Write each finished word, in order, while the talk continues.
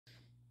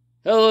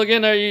Hello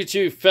again, our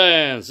YouTube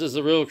fans. This is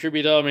the Real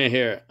Creepy Dogman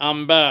here.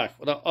 I'm back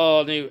with an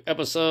all-new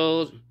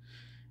episode.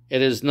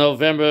 It is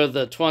November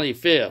the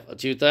 25th of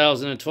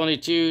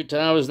 2022.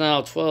 Time is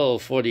now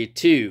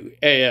 12:42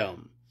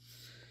 a.m.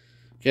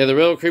 Okay, the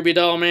Real Creepy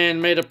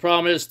Dogman made a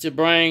promise to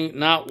bring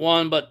not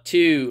one but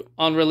two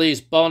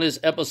unreleased bonus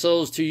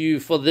episodes to you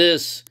for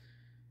this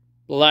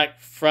Black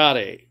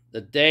Friday,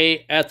 the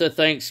day after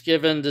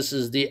Thanksgiving. This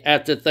is the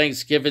after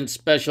Thanksgiving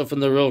special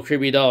from the Real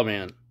Creepy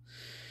Dogman.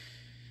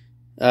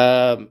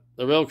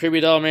 The Real Creepy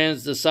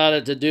Dogman's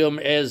decided to do them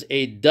as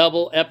a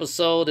double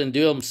episode and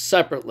do them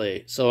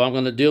separately. So I'm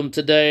going to do them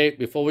today.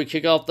 Before we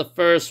kick off the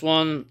first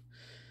one,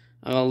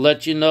 I'm going to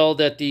let you know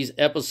that these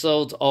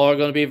episodes are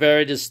going to be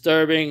very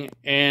disturbing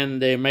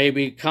and there may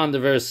be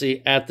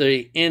controversy at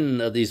the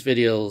end of these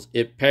videos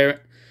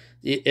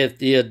if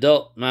the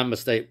adult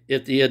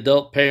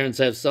parents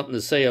have something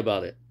to say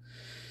about it.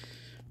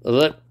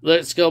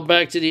 Let's go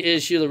back to the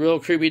issue. The Real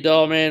Creepy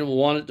Dogman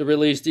wanted to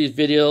release these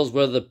videos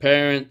whether the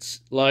parents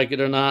like it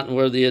or not and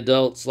whether the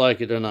adults like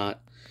it or not.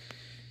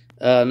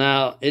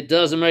 Now, it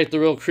doesn't make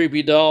the Real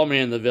Creepy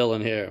Dogman the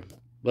villain here.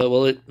 But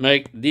will it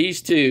make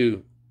these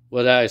two,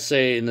 what I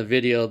say in the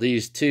video,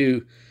 these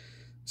two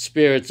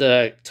spirits that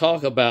I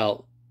talk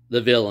about,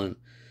 the villain?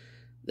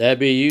 That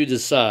be you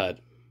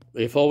decide.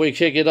 Before we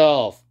kick it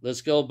off,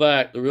 let's go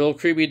back. The Real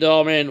Creepy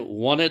Dogman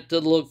wanted to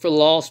look for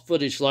lost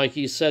footage like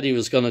he said he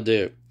was going to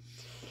do.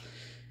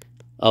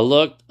 I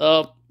looked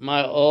up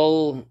my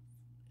old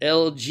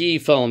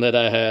LG phone that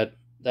I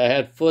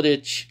had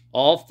footage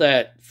off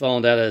that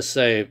phone that I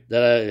saved,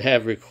 that I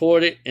have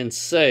recorded and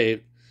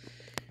saved.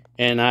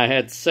 And I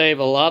had saved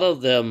a lot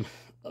of them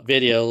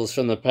videos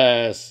from the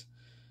past.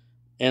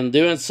 And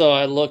doing so,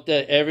 I looked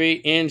at every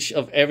inch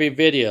of every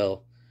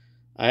video.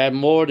 I had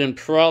more than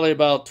probably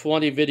about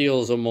 20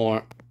 videos or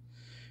more.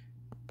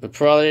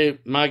 Probably,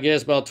 my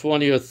guess, about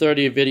 20 or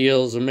 30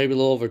 videos, or maybe a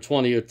little over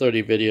 20 or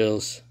 30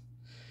 videos.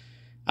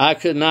 I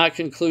could not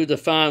conclude to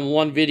find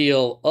one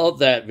video of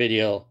that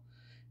video.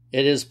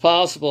 It is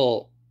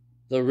possible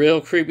the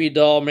Real Creepy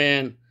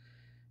Dogman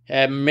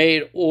had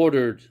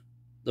ordered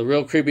the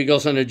Real Creepy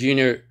Ghost Hunter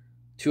Jr.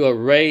 to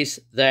erase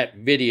that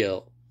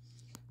video.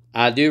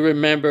 I do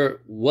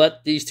remember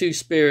what these two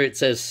spirits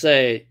have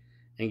said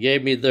and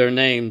gave me their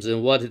names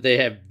and what they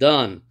have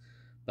done,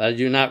 but I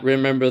do not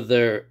remember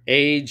their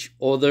age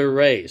or their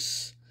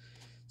race.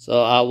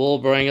 So I will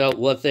bring up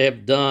what they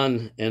have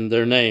done and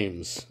their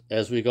names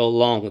as we go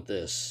along with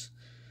this.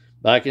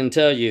 But I can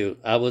tell you,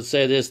 I would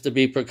say this to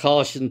be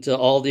precaution to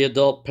all the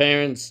adult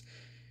parents.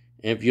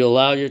 If you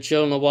allow your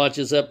children to watch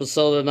this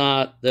episode or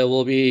not, there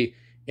will be,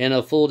 in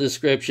a full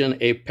description,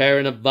 a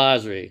parent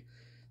advisory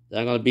that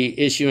I'm going to be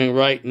issuing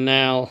right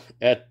now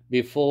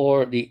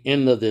before the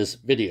end of this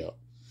video.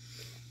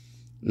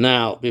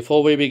 Now,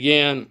 before we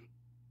begin,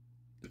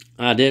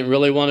 I didn't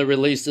really want to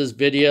release this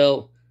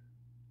video.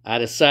 I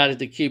decided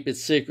to keep it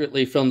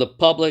secretly from the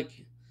public,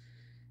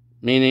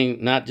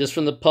 meaning not just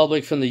from the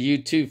public, from the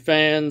YouTube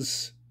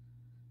fans,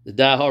 the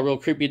diehard Real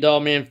Creepy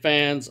Dogman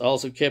fans. I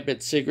also kept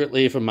it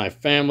secretly from my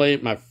family,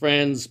 my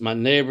friends, my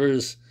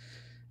neighbors.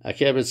 I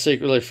kept it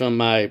secretly from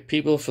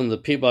the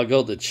people I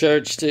go to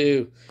church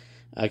to.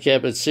 I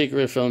kept it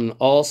secret from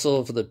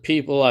the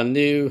people I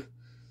knew,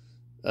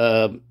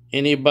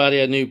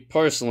 anybody I knew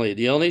personally.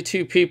 The only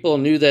two people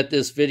who knew that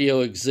this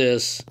video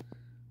exists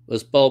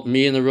was both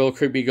me and the Real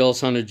Creepy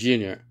Ghost Hunter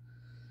Jr.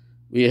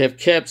 We have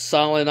kept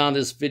silent on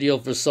this video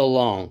for so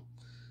long.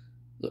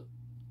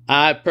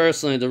 I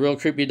personally, the Real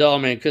Creepy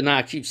Dogman, could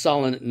not keep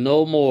silent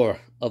no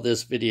more of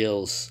this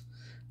videos.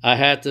 I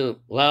had to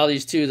allow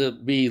these two to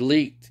be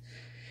leaked,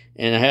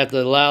 and I had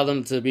to allow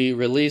them to be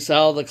released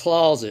out of the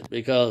closet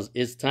because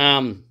it's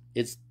time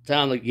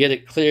to get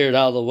it cleared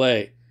out of the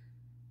way.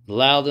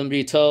 Allow them to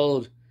be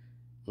told,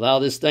 allow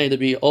this thing to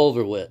be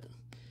over with.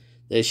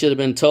 They should have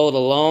been told a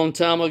long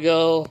time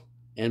ago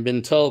and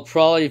been told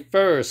probably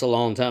first a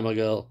long time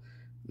ago.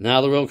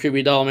 Now the Real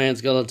Creepy Dogman's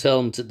going to tell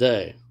them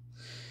today.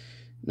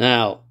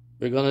 Now,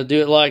 we're going to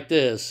do it like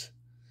this.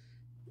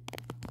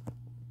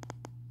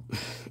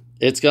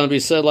 It's going to be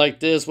said like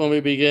this when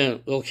we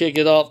begin. We'll kick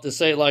it off to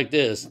say it like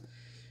this.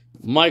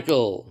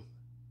 Michael,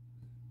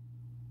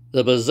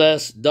 the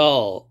Possessed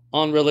Doll,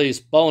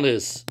 Unreleased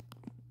Bonus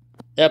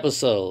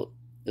Episode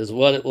is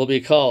what it will be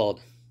called.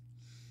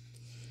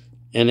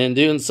 And in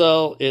doing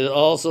so, it'll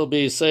also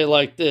be say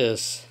like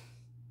this.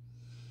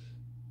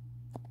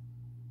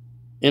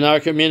 In our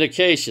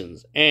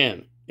communications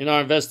and in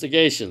our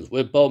investigations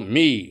with both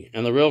me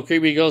and the Real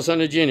Creepy Ghost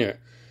Hunter Jr.,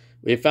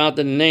 we found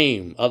the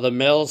name of the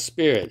male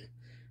spirit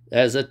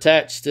that is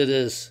attached to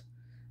this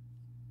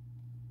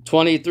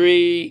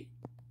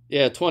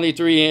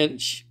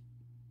 23-inch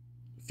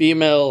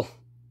female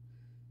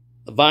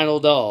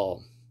vinyl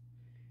doll.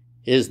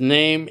 His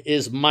name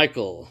is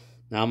Michael.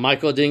 Now,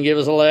 Michael didn't give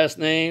us a last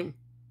name,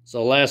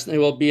 so last name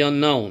will be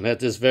unknown at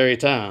this very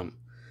time.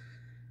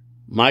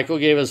 Michael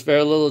gave us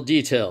very little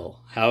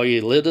detail, how he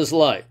lived his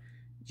life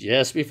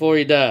just before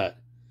he died.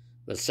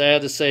 But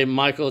sad to say,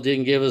 Michael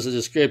didn't give us a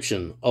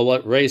description of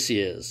what race he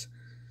is.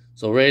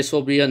 So race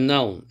will be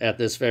unknown at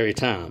this very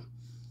time.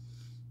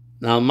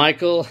 Now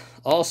Michael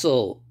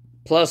also,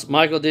 plus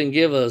Michael didn't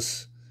give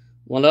us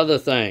one other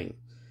thing.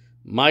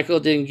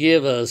 Michael didn't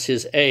give us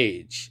his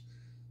age.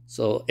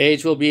 So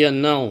age will be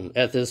unknown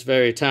at this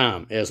very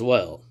time as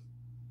well.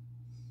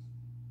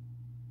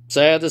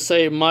 Sad to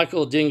say,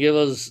 Michael didn't give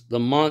us the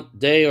month,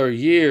 day, or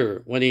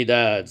year when he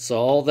died. So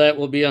all that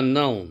will be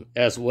unknown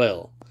as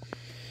well.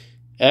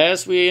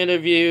 As we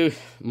interview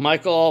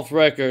Michael off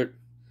record,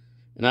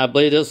 and I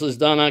believe this was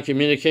done on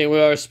Communicating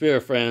with Our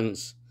Spirit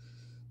Friends.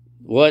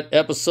 What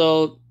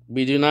episode,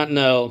 we do not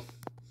know.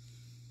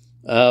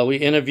 We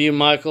interview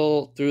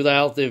Michael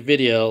throughout the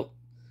video.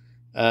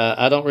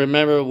 I don't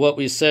remember what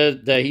we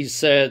said that he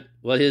said,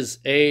 what his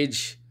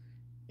age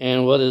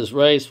and what his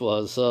race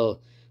was. So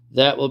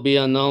that will be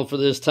unknown for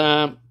this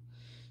time.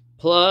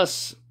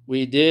 Plus,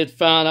 we did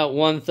find out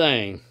one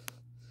thing.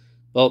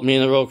 Both me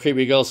and the Real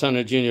Creepy Ghost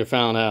Hunter Jr.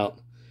 found out.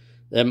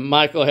 That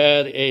Michael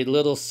had a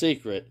little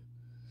secret.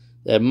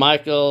 That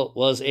Michael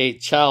was a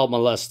child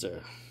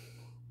molester.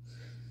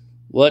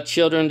 What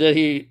children did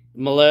he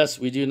molest?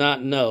 We do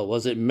not know.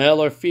 Was it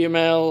male or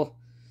female?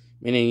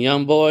 Meaning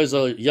young boys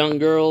or young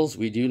girls?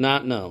 We do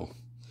not know.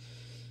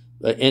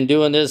 But in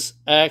doing this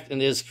act and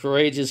this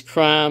courageous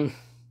crime,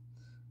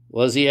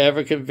 was he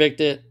ever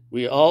convicted?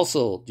 We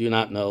also do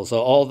not know.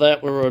 So all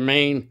that will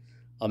remain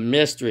a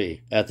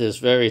mystery at this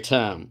very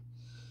time.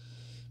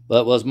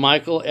 But was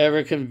Michael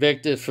ever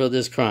convicted for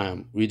this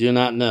crime? We do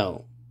not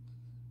know.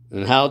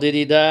 And how did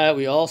he die?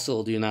 We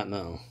also do not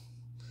know.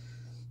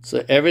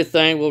 So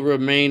everything will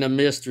remain a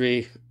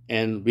mystery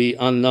and be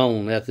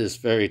unknown at this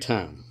very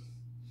time.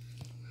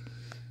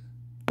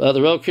 But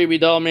the Real Creepy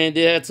Doll Man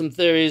did have some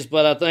theories,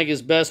 but I think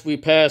it's best we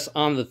pass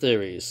on the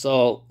theories.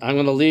 So I'm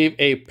going to leave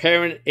a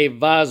parent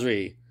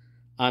advisory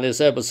on this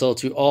episode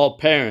to all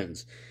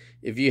parents.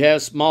 If you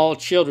have small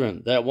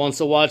children that wants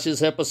to watch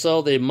this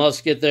episode, they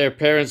must get their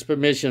parents'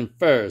 permission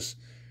first,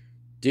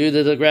 due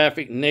to the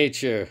graphic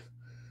nature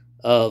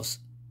of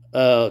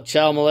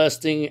child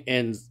molesting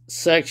and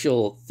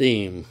sexual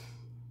theme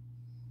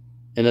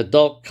and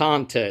adult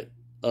content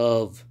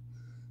of,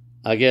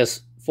 I guess,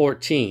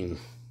 14.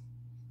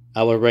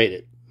 I would rate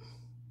it.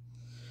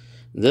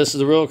 This is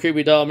the Real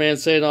Creepy Doll Man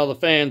saying to all the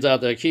fans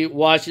out there, keep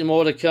watching,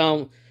 more to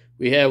come.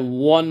 We have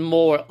one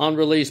more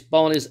unreleased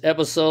bonus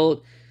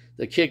episode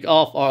to kick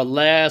off our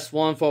last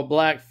one for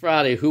Black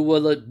Friday. Who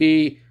will it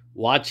be?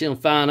 Watch and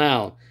find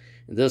out.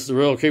 And this is the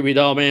Real Creepy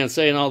Doll Man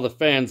saying to all the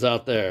fans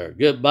out there,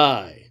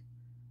 goodbye.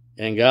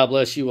 And God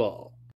bless you all.